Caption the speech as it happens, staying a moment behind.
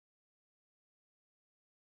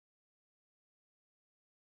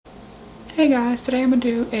Hey guys, today I'm going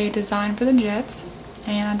to do a design for the jets,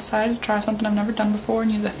 and I decided to try something I've never done before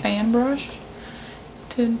and use a fan brush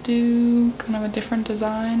to do kind of a different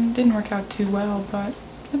design. It didn't work out too well, but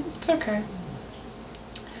it's okay.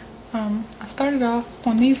 I started off,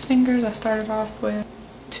 on these fingers, I started off with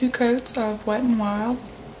 2 coats of Wet n Wild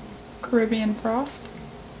Caribbean Frost,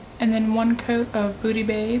 and then 1 coat of Bootie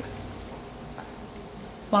Babe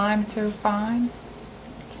Lime So Fine.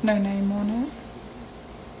 There's no name on it.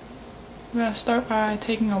 I'm going to start by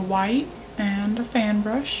taking a white and a fan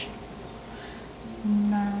brush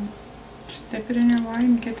and just dip it in your white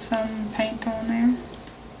and get some paint on there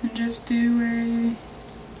and just do a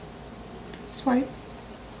swipe,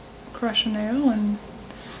 crush a nail and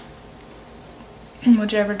in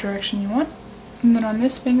whichever direction you want. And then on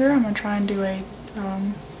this finger I'm going to try and do a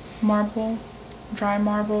dry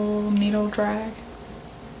marble needle drag.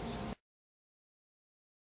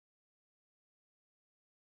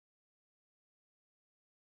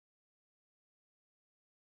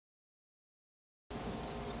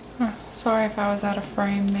 Sorry if I was out of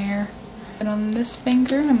frame there. And on this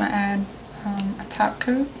finger, I'm going to add a top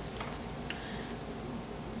coat.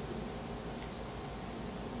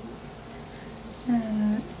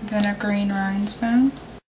 And then a green rhinestone.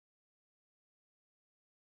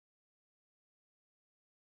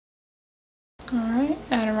 Alright,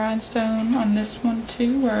 add a rhinestone on this one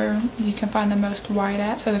too, where you can find the most white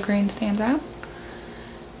at so the green stands out.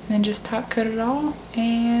 And then just top coat it all,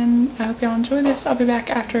 and I hope y'all enjoy this. I'll be back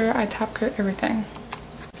after I top coat everything.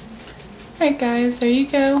 Alright guys, there you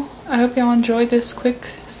go. I hope y'all enjoyed this quick,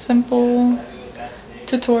 simple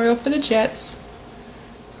tutorial for the jets.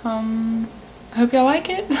 I hope y'all like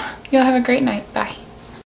it. Y'all have a great night. Bye.